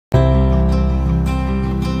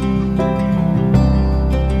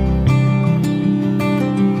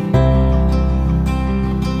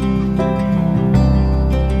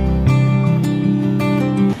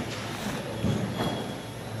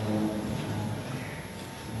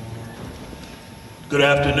Good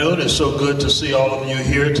afternoon. It's so good to see all of you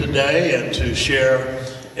here today and to share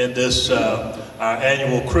in this our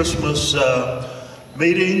annual Christmas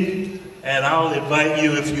meeting. And I'll invite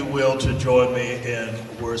you, if you will, to join me in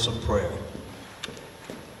words of prayer.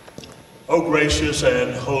 Oh, gracious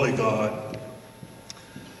and holy God,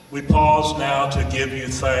 we pause now to give you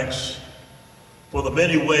thanks for the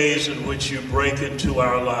many ways in which you break into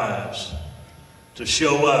our lives to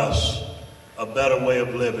show us a better way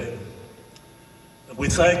of living. And we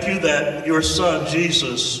thank you that your Son,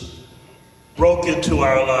 Jesus, broke into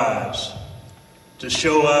our lives to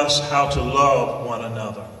show us how to love one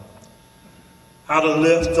another, how to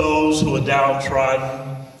lift those who are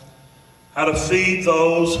downtrodden, how to feed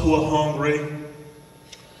those who are hungry,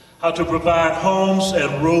 how to provide homes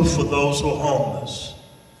and roof for those who are homeless,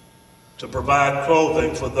 to provide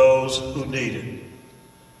clothing for those who need it.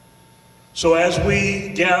 So as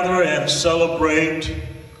we gather and celebrate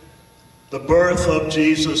the birth of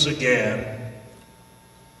Jesus again,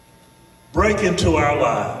 break into our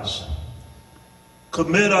lives.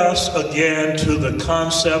 Commit us again to the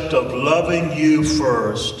concept of loving you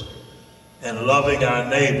first and loving our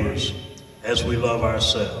neighbors as we love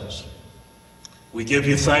ourselves. We give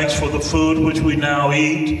you thanks for the food which we now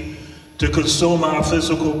eat to consume our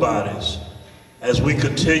physical bodies as we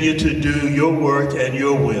continue to do your work and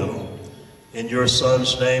your will. In your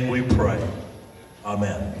Son's name we pray.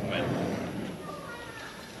 Amen. Amen.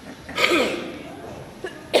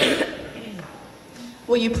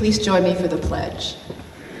 Will you please join me for the pledge?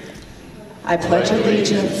 I pledge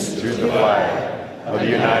allegiance to the flag of the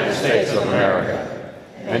United States of America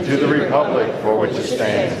and to the republic for which it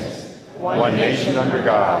stands, one nation under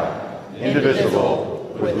God,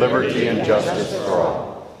 indivisible, with liberty and justice for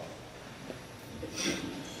all.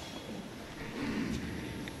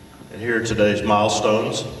 And here are today's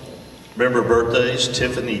milestones. Remember birthdays: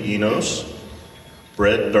 Tiffany Enos,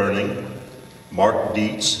 Brett Durning, Mark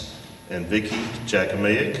Dietz, and Vicky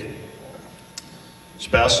Jakomayak.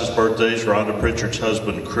 Spouses' birthdays: Rhonda Pritchard's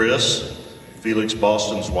husband Chris, Felix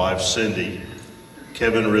Boston's wife Cindy,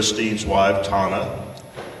 Kevin Ristine's wife Tana,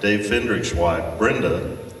 Dave Fendrick's wife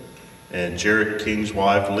Brenda, and Jarrett King's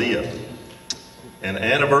wife Leah. And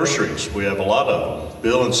anniversaries, we have a lot of them.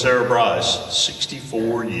 Bill and Sarah Bryce,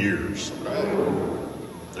 64 years.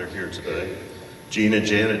 They're here today. Gina and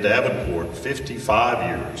Janet Davenport, 55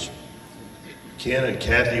 years. Ken and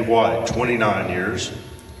Kathy White, 29 years.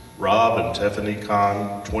 Rob and Tiffany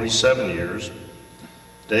Kahn, 27 years.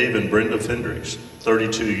 Dave and Brenda Fendricks,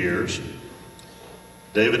 32 years.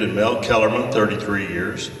 David and Mel Kellerman, 33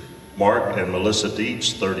 years. Mark and Melissa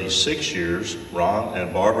Dietz, 36 years. Ron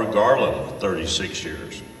and Barbara Garland, 36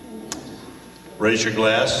 years. Raise your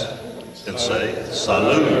glass and say,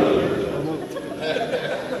 Salud.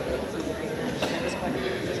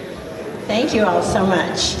 Thank you all so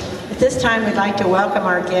much. At this time, we'd like to welcome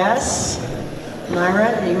our guests.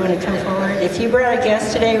 Myra, do you want to come forward? If you brought a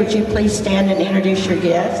guest today, would you please stand and introduce your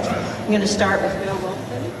guest? I'm going to start with Bill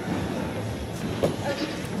Wilson.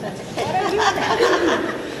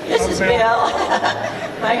 This is Bill,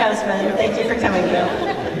 my husband. Thank you for coming, Bill.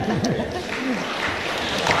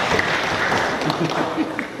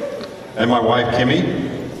 And my wife, Kimmy.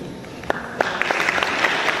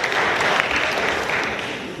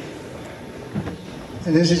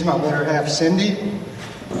 And this is my better half, Cindy.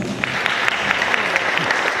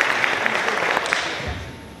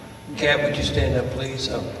 Kat, would you stand up, please?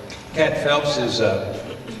 Kat Phelps her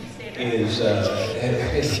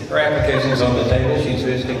application is on the table. She's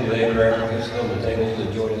visiting today. Her application is on the table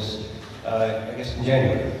to join us, I guess, in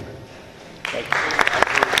January.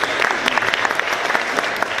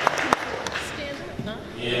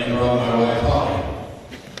 And my wife, Holly.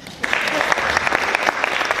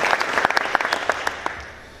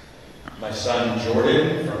 My son,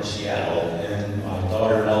 Jordan, from Seattle, and my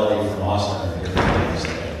daughter, Melody, from Austin.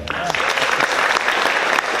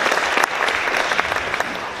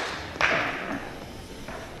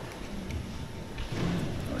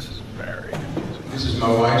 This is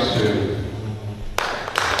my wife, Sue.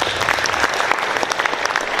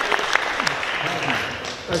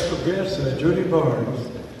 Special guest, Judy Barnes.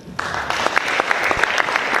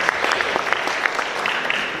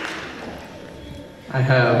 I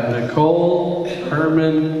have Nicole,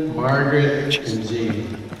 Herman, Margaret, and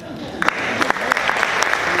Jean.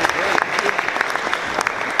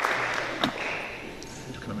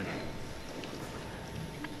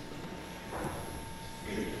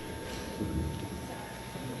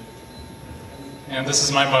 And this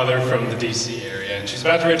is my mother from the DC area, and she's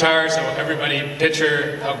about to retire, so everybody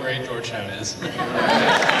picture how great Georgetown is.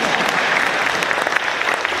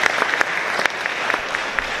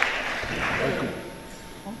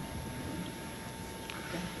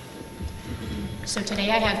 So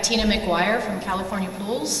today I have Tina McGuire from California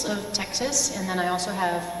Pools of Texas, and then I also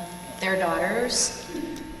have their daughters,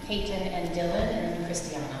 Peyton and Dylan and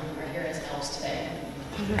Christiana, who are here as elves today.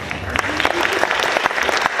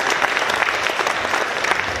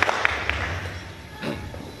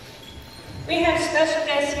 We have special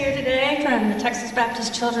guests here today from the Texas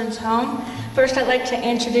Baptist Children's Home. First, I'd like to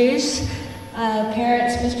introduce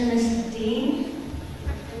parents, Mr. and Mrs. Dean,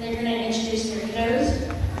 and they're going to introduce their kiddos.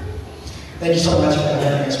 Thank you so much for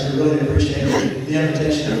having us. We really appreciate the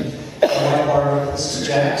invitation. My wife Barbara, this is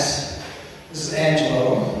Jax, this is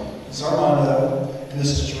Angelo, this is Armando, and this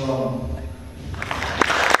is Jerome.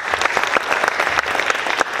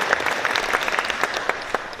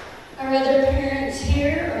 Our other parents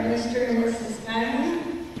here are Mr. and Mrs. Diamond.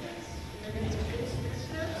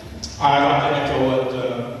 I'd like to echo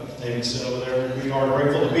what David said over there. We are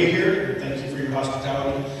grateful to be here. Thank you for your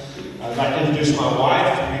hospitality. I'd like to introduce my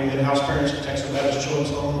wife. We've been house parents at Texas Baptist Children's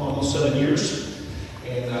Home almost 7 years.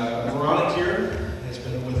 And Veronica here has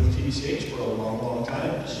been with TBCH for a long, long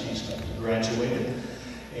time. She's graduated.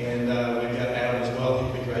 And we've got Adam as well.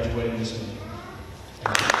 He'll be graduating this month.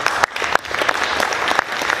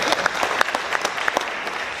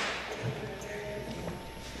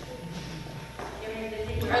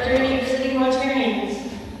 Are there any visiting Rotarians?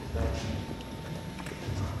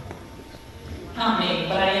 Not me,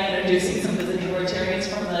 but I am introducing some visiting Rotarians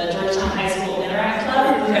from the Georgetown High School Interact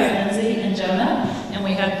Club. We have Lindsay and Jonah, and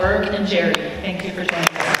we have Berg and Jerry. Thank you for joining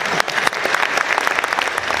us.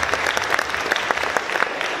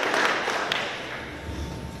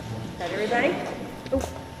 Is that everybody? Oh,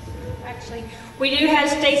 actually, we do have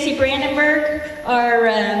Stacy Brandenburg, our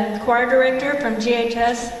choir director from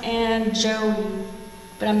GHS, and Joe,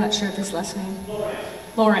 but I'm not sure of his last name.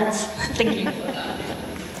 Lawrence. Thank you.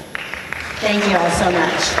 Thank you all so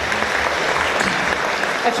much.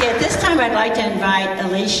 Okay, at this time I'd like to invite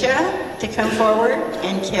Alicia to come forward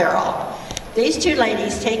and Carol. These two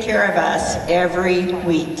ladies take care of us every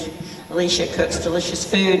week. Alicia cooks delicious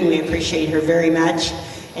food and we appreciate her very much.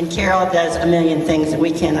 And Carol does a million things that we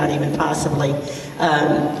cannot even possibly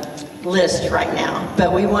list right now.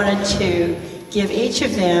 But we wanted to give each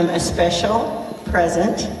of them a special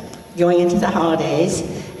present going into the holidays,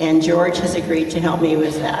 and George has agreed to help me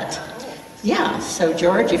with that. Yeah, so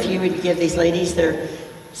George, if you would give these ladies their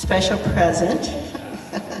special present.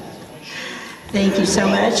 Thank you so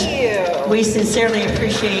much. Thank you. We sincerely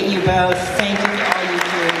appreciate you both. Thank you for all you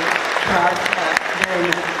do for our club very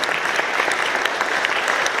much.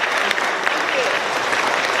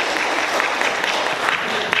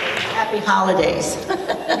 Happy holidays.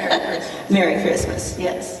 Merry Christmas. Merry Christmas,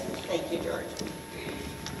 yes. Thank you, George.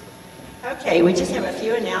 Okay, we just have a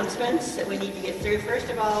few announcements that we need to get through. First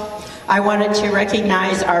of all, I wanted to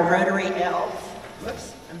recognize our Rotary elves.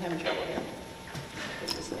 Whoops, I'm having trouble here.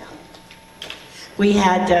 Put this down. We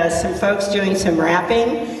had some folks doing some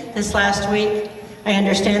rapping this last week. I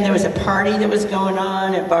understand there was a party that was going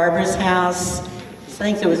on at Barbara's house. I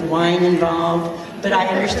think there was wine involved, but I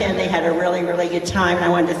understand they had a really, really good time, and I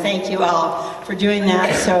wanted to thank you all for doing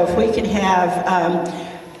that. So if we could have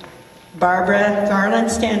Barbara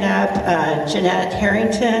Garland stand up, Jeanette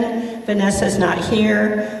Harrington, Vanessa's not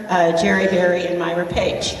here, Jerry Berry, and Myra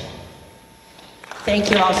Page.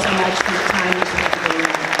 Thank you all so much for the time you spent doing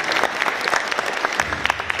that.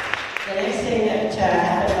 The next thing that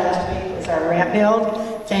happened last week was our ramp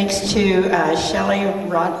build. Thanks to Shelley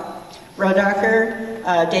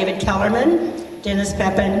Rodacher, David Kellerman, Dennis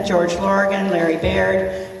Pepin, George Lorgan, Larry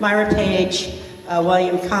Baird, Myra Page,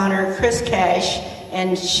 William Connor, Chris Cash,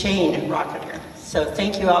 and Shane Rocketer. So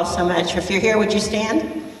thank you all so much. If you're here, would you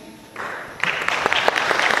stand?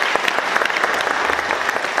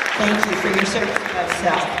 Thank you for your service of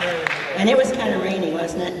self. And it was kind of rainy,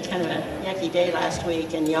 wasn't it? Kind of a yucky day last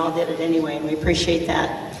week, and y'all did it anyway, and we appreciate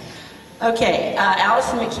that. Okay,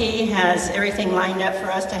 Allison McKee has everything lined up for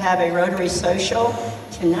us to have a Rotary social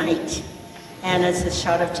tonight. And it's a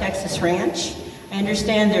shot of Texas Ranch. I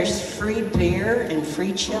understand there's free beer and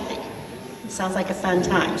free chili. Sounds like a fun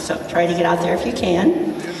time, so try to get out there if you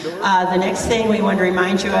can. The next thing we want to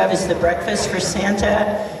remind you of is the Breakfast for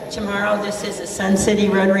Santa tomorrow. This is a Sun City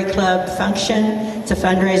Rotary Club function. It's a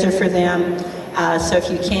fundraiser for them. So if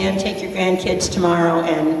you can, take your grandkids tomorrow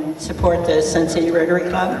and support the Sun City Rotary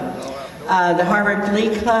Club. The Harvard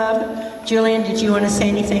Glee Club. Julian, did you want to say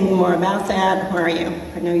anything more about that? Where are you?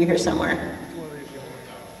 I know you're here somewhere.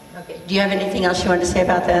 Okay. Do you have anything else you want to say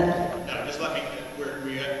about that? No, just let me,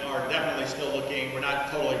 we are definitely still looking. We're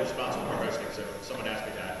not totally responsible for hosting, so someone asked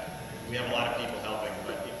me that. We have a lot of people helping,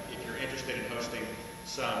 but if you're interested in hosting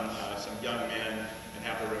some young men and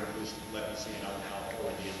have the room, please let me see and I'll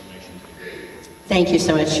forward the information to you. Thank you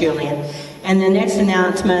so much, Julian. And the next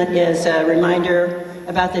announcement is a reminder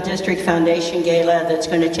about the District Foundation Gala that's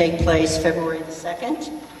going to take place February the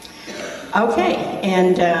 2nd. Okay,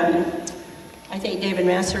 and I think David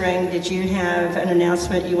Masserang, did you have an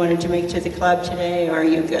announcement you wanted to make to the club today, or are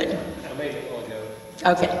you good? I made it all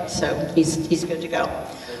go. Okay, so he's good to go.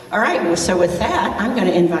 All right, well, so with that, I'm going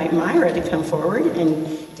to invite Myra to come forward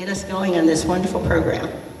and get us going on this wonderful program.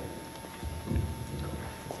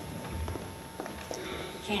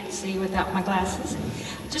 Can't see without my glasses.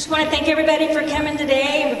 Just want to thank everybody for coming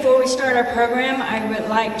today. And before we start our program, I would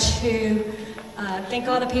like to thank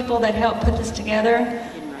all the people that helped put this together.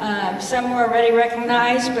 Some were already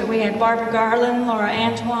recognized, but we had Barbara Garland, Laura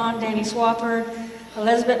Antoine, Danny Swafford,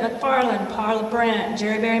 Elizabeth McFarland, Parla Brent,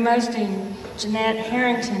 Jerry Berry Mosting, Jeanette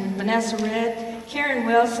Harrington, Vanessa Red, Karen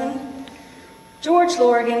Wilson, George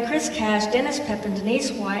Lorigan, Chris Cash, Dennis Pepin,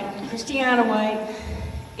 Denise White, Christiana White,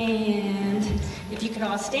 and if you could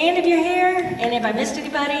all stand if you're here, and if I missed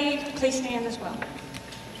anybody, please stand as well.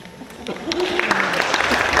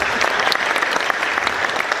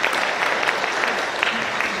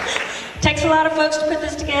 Takes a lot of folks to put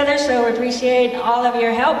this together, so we appreciate all of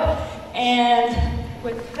your help. And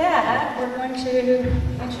with that, we're going to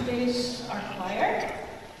introduce our choir.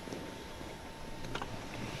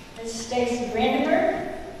 This is Stacy Brandenburg.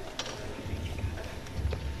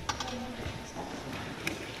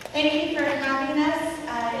 Thank you for having us.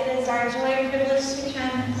 It is our joy and privilege to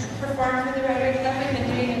come perform for the Rotary Club. We've been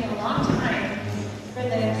doing it a long time for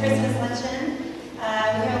the Christmas luncheon.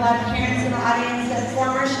 We have a lot of parents in the audience that are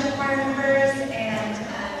former show choir members, and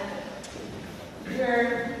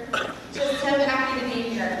we're just so happy to be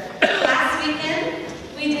here. Last weekend,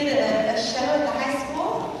 we did a show at the high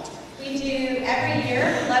school. We do every year.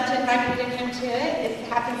 We'd love to invite you to come to it. It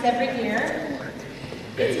happens every year.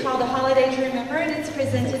 It's called A Holiday to Remember, and it's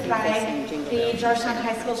presented by the Georgetown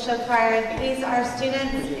High School Show Choir. These are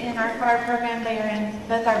students in our choir program. They are in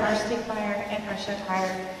both our varsity choir and our show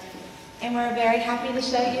choir. And we're very happy to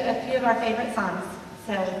show you a few of our favorite songs.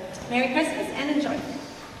 So, Merry Christmas and enjoy.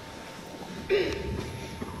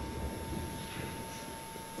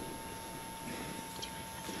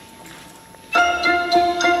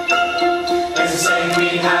 There's a saying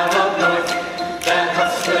we have up north that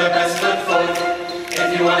helps us put our best foot forth.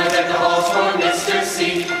 If you want to deck the halls for Mr.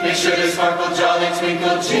 C, make sure to sparkle, jolly,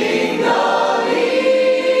 twinkle, jingly.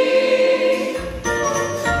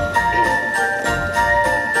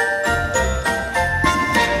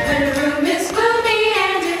 When a room is gloomy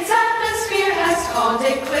and its atmosphere has called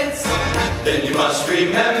it quits, then you must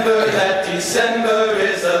remember that December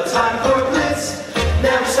is a time for blitz.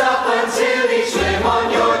 Never stop until each limb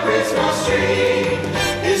on your Christmas tree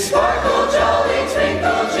is sparkle, jolly,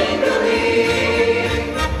 twinkle, jingly.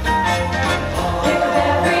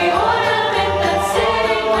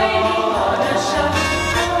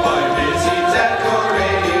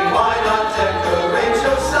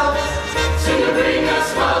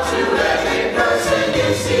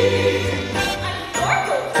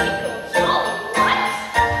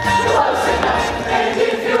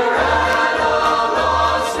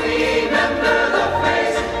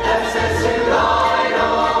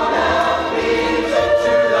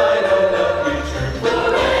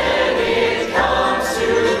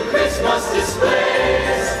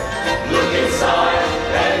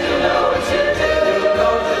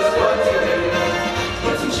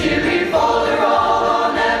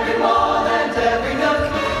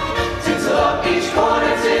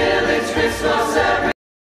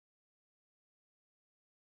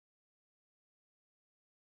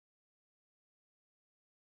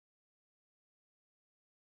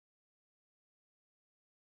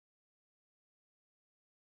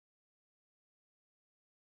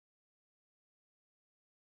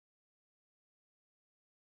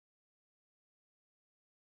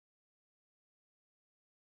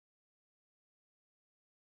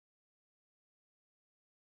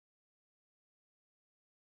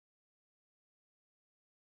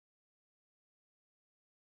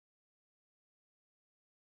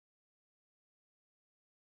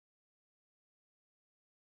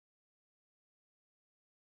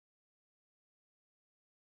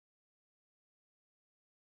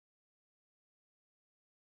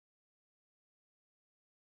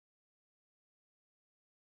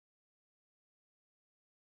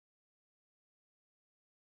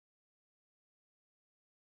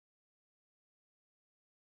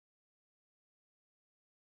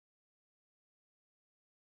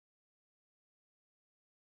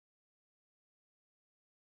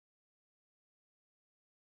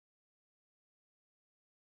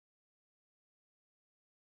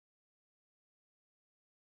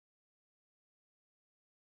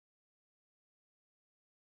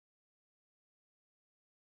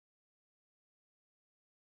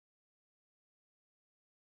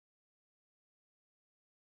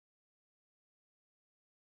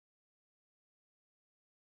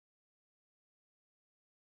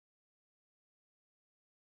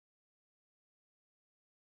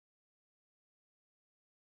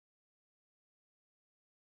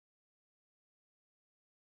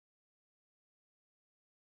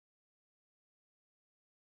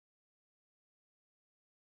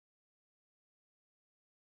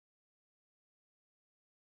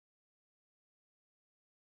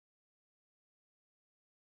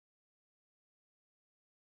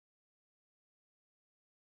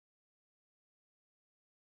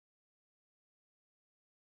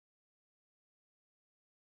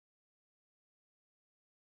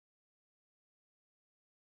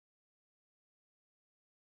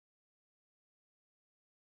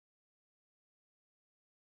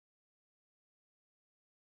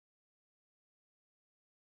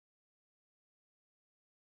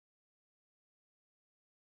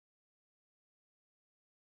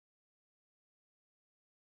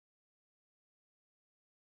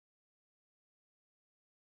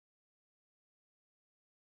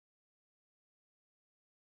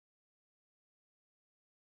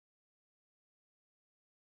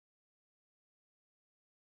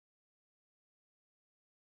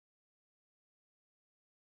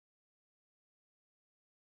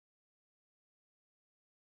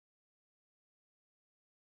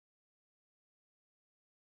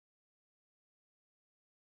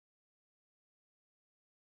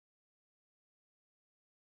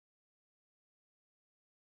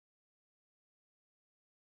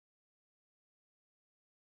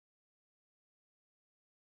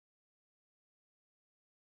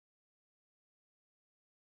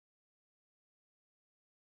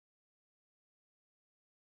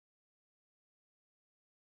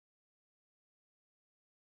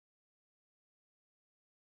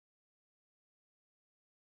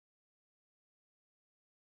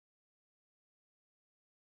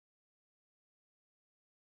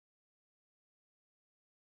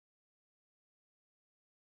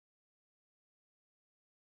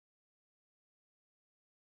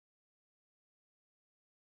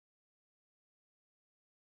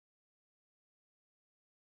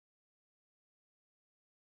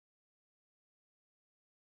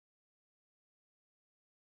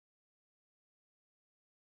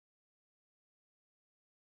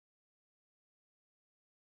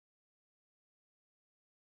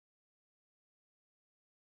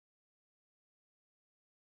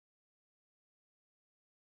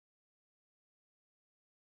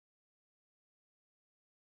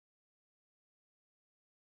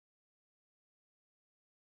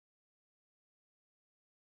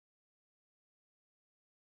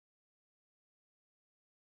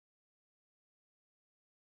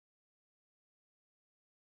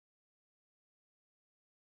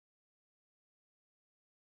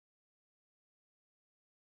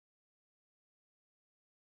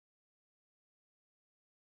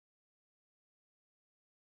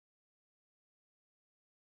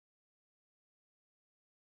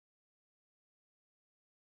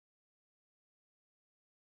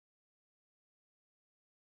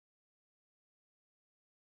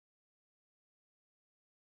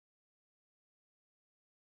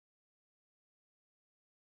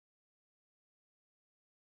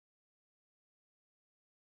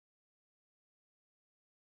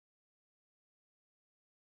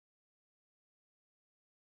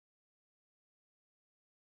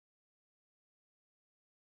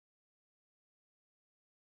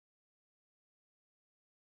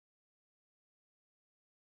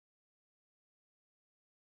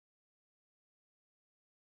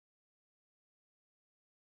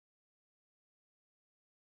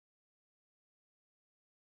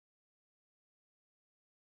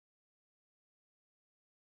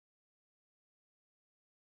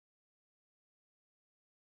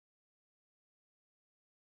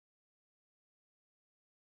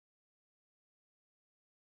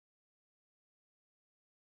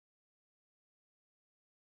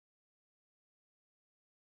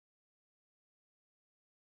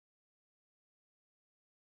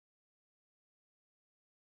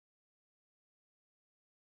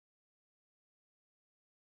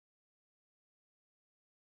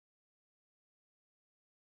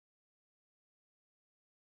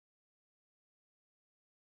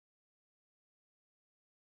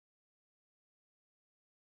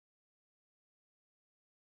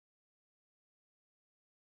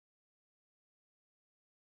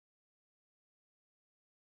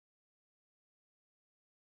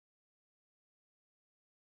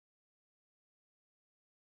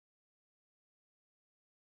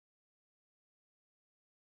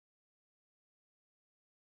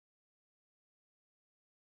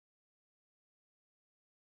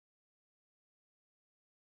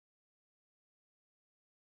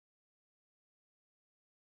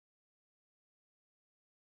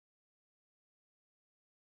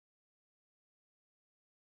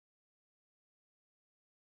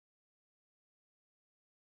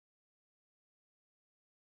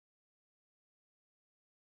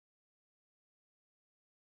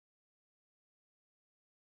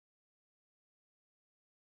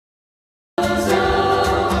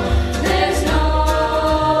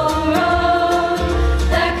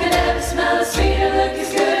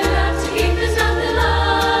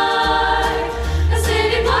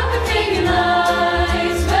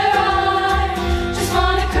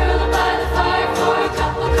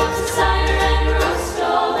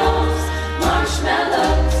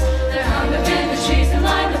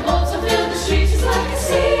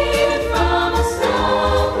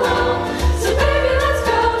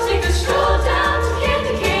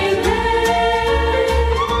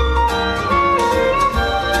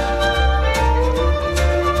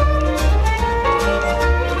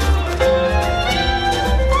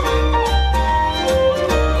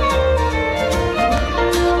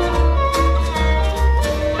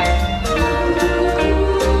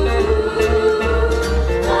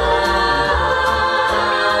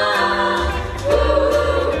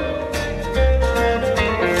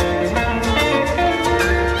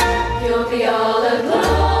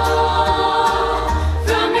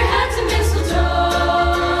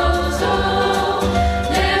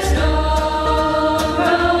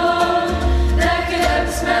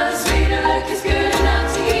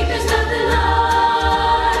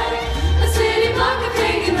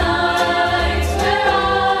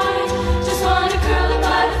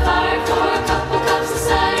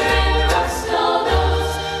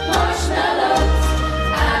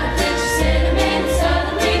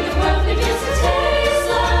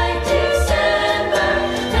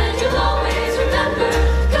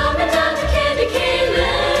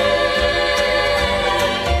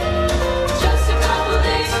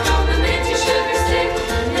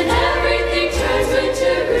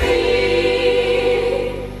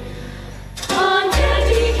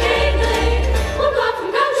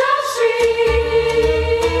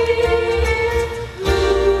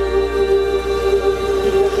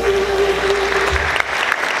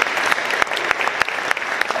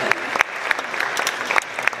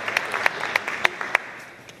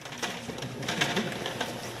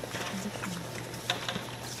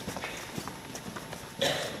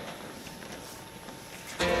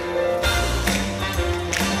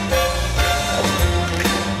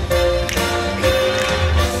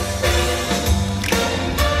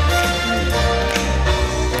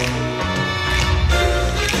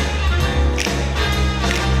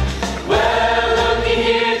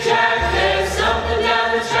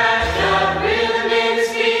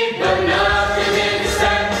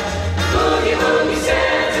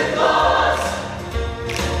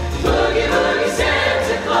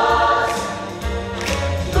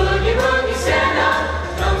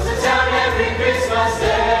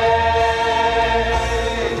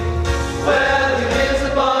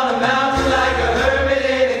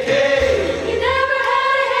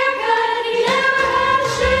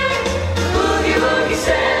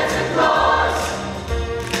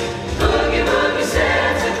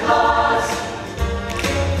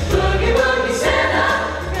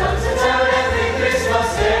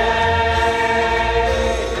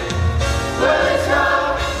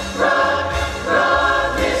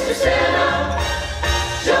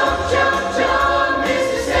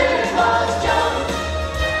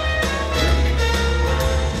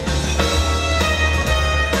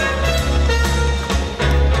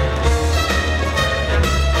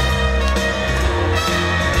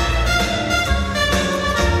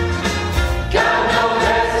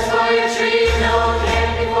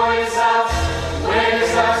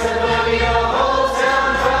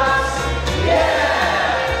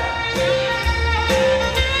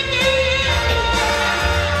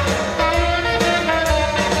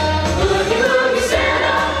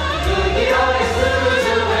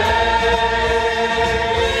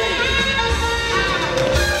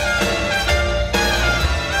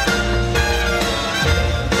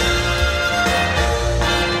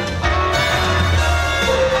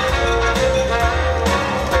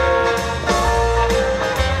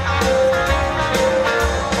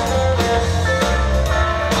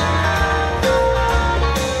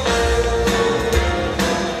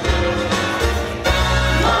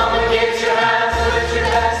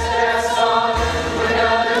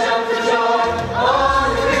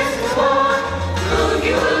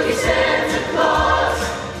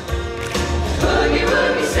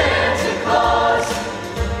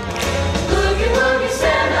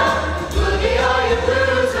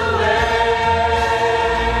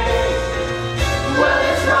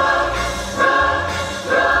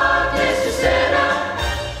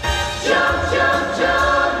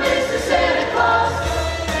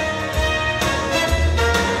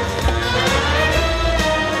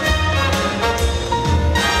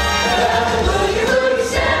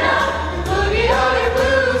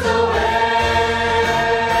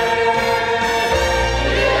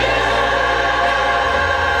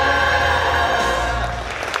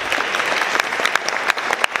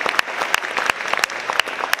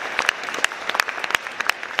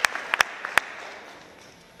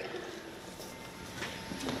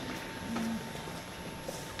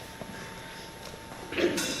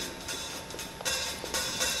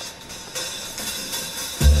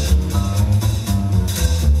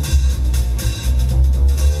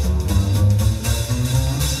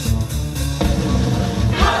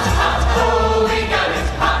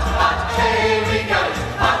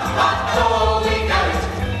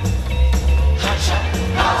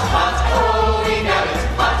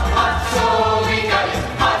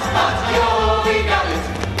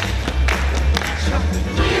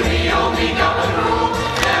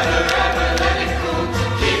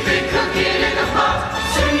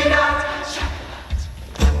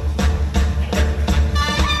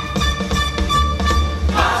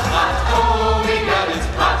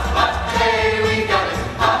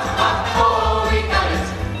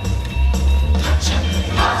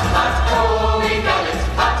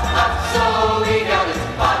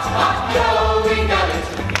 hot, yo, we got it.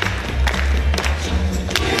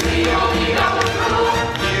 Here we only got one rule.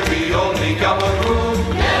 Here we only got one rule.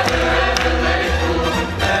 Never ever let it cool.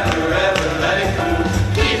 Never ever let it cool.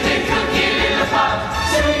 Keep it cooking in the pot.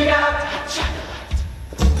 Sing it out.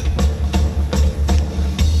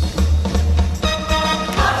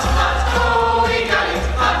 Hot, hot, oh, we got it.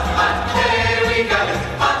 Hot, hot, hey, we got it.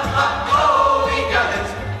 Hot, hot, oh, we got it.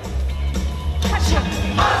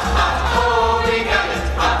 Hot, hot, oh, we got it.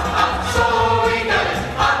 Hot, hot, so we got it.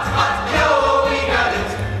 Hot, hot, yo, we got it.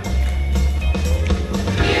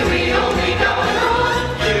 Here we only got one rule.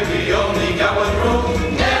 Here we only got one rule.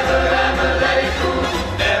 Never ever let it cool.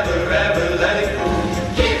 Never ever let it cool.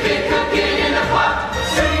 Keep it cooking in the pot.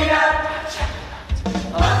 Sing it out.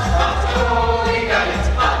 Hot, hot, oh, we got it.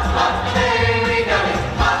 Hot, hot, hey, we got it.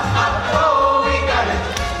 Hot, hot, oh, we got it.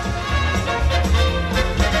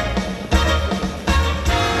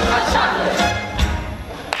 Hot chocolate.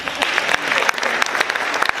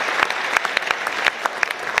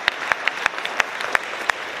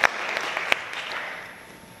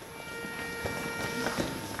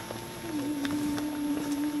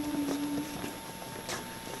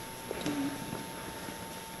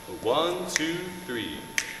 One, two, three.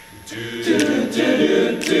 Do do do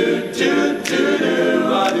do do do do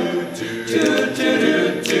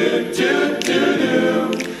do.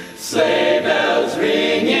 Sleigh bells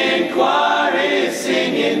ringing, choir is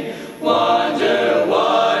singing. Wonder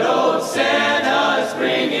what old Santa's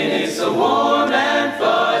bringing. It's a warm and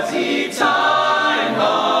fuzzy time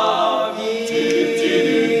of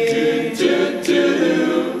year.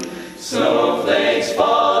 Snowflakes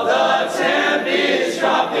fall, the temp is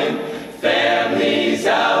dropping. Families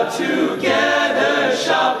out together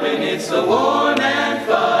shopping. It's the warm and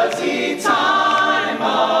fuzzy time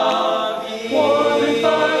of year. Warm and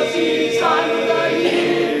fuzzy time of the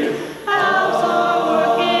year. Elves are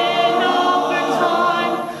working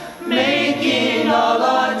overtime, making all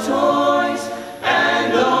our toys,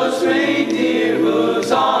 and those reindeer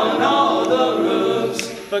hooves on all the roofs.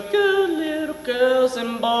 For good little girls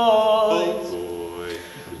and boys.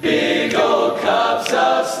 Big old cups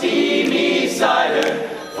of steamy cider,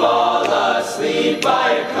 fall asleep by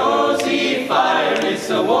a cozy fire. It's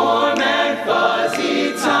a warm and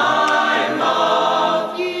fuzzy time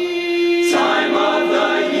of year. Time of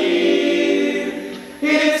the year.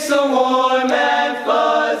 It's a warm and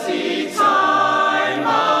fuzzy time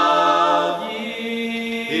of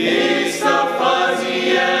year. It's the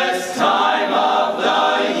fuzziest time of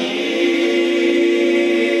the year.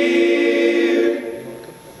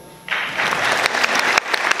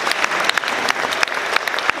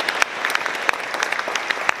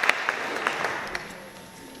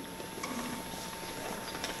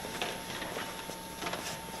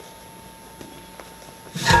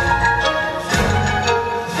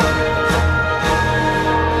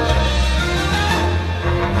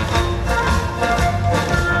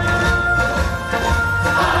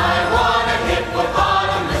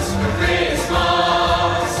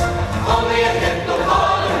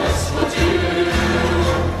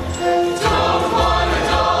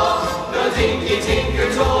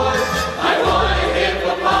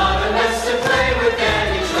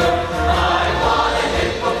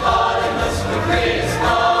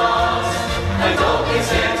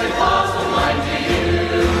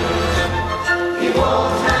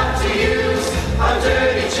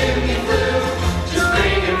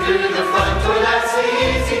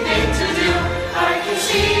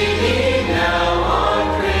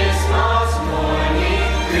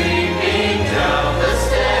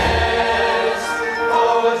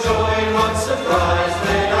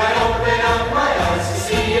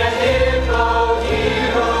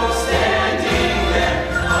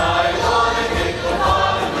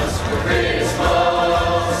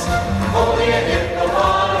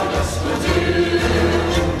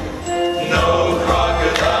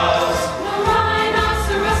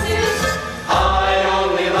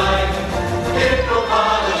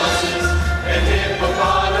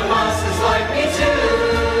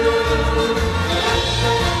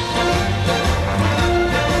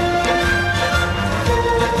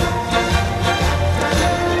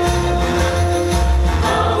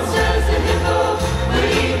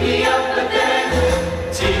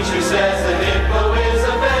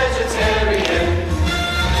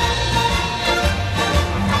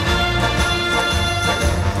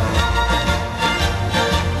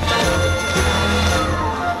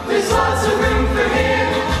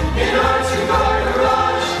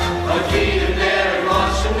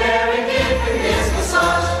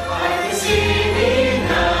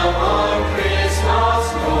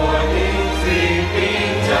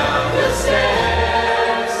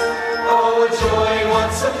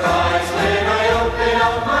 not surprised when I open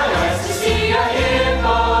up my eyes to see a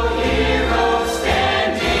hippo hero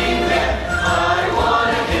standing there. I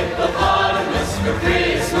want a hippopotamus for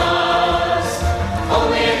Christmas.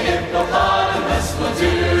 Only a hippopotamus will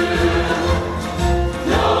do.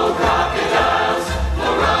 No crocodiles, no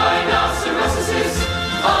rhinoceroses.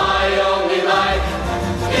 I only like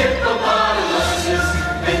hippopotamuses,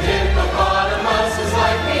 and hippopotamuses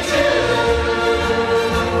like me too.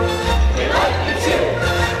 They like me too.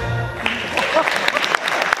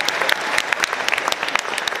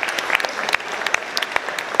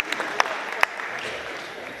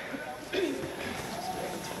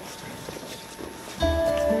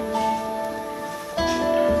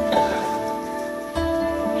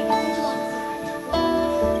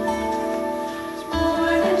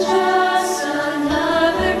 More than just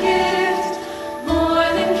another gift, more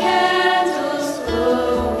than candles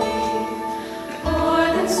glowing, more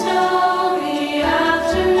than snowy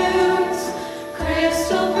afternoons,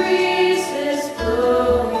 crystal breezes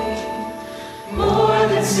blowing, more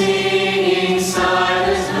than singing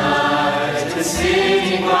silent night and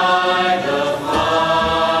sitting by the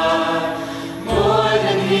fire, more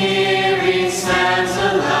than hearing Santa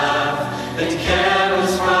laugh and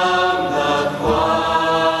carols from the choir.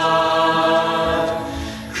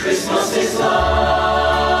 Christmas is love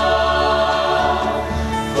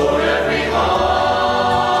for every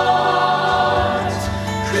heart.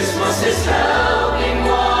 Christmas is helping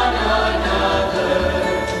one another,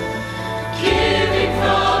 giving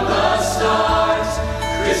from the start.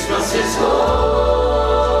 Christmas is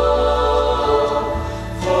hope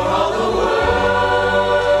for all the world.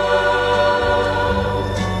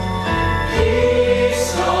 Peace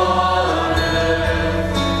on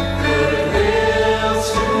earth, goodwill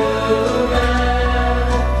to men.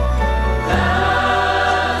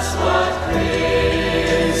 That's what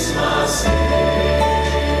Christmas is.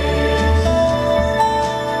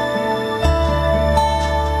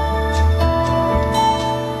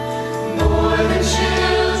 More than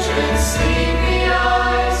children's sleepy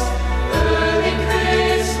eyes, early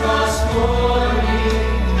Christmas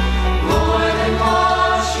morning, more than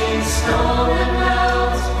watching snow and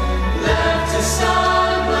melt, left to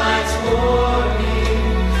sunlight's warming,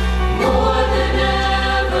 more than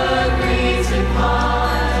evergreens and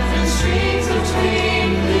pines and streams of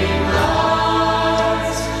twinkling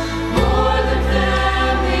lights, more than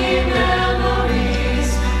family memories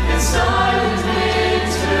and silent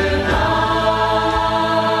winter nights.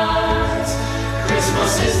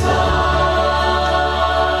 Christmas is love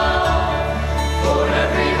for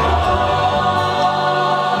every heart.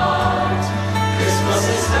 Christmas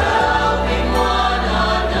is helping one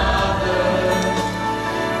another,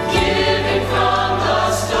 giving from the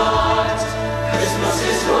start. Christmas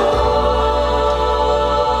is hope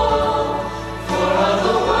for all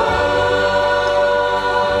the world.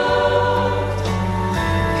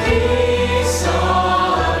 Peace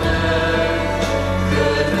on earth,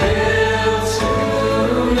 goodwill to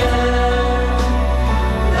men.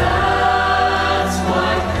 That's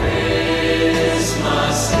what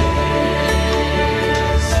Christmas is.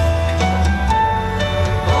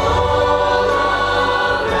 All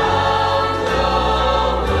around the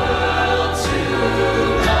world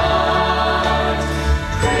tonight,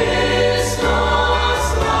 Christmas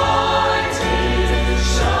light is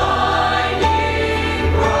shining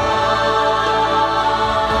bright.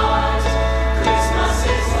 Christmas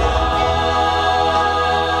is love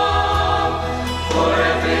for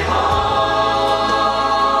every heart.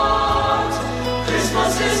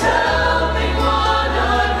 Christmas is helping one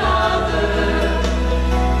another,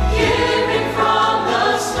 giving from the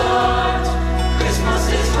start. Christmas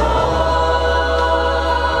is hope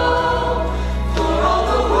for all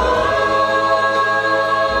the world.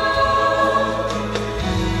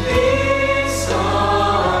 Peace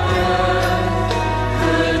on earth,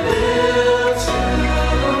 goodwill to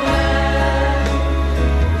men.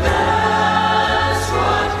 That's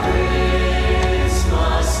what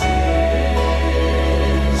Christmas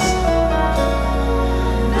is.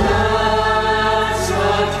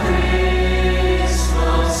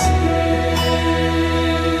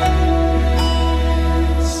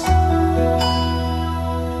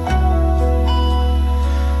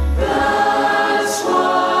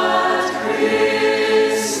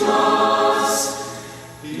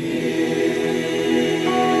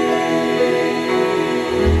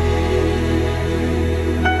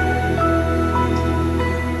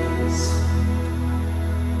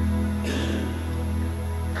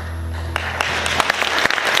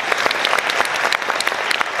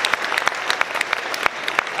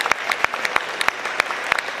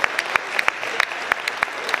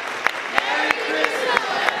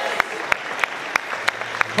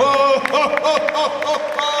 ho, ho, ho, ho,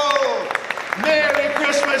 ho! Merry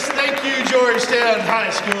Christmas. Thank you, Georgetown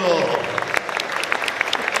High School.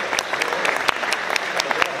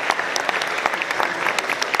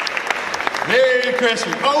 Merry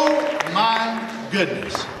Christmas. Oh, my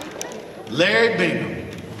goodness. Larry Bingham.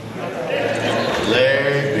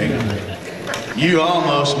 Larry Bingham. You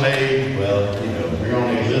almost made, well, you know, we're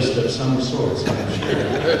on a list of some sorts, I'm sure.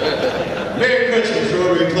 Merry Christmas,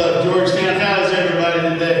 Rotary Club, Georgetown. How's everybody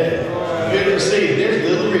today? Good to see you. There's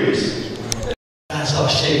little Reese. Guys, I'll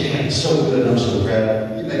shake hands. So good. I'm so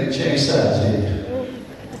proud. You made me change sides, didn't you?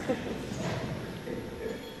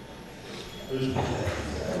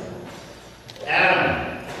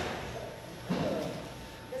 Adam.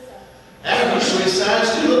 Adam, you switch sides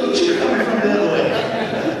too. Look at you coming from the other way.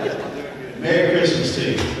 Merry Christmas to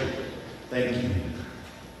you. Thank you.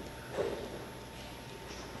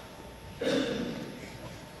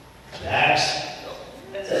 Jax.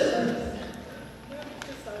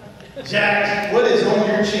 Jax, what is on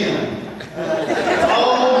your chin?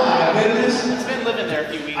 Oh my goodness. It's been living there a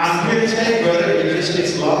few weeks. I'm here to tell you, brother, it just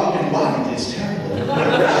gets long and white. It's terrible.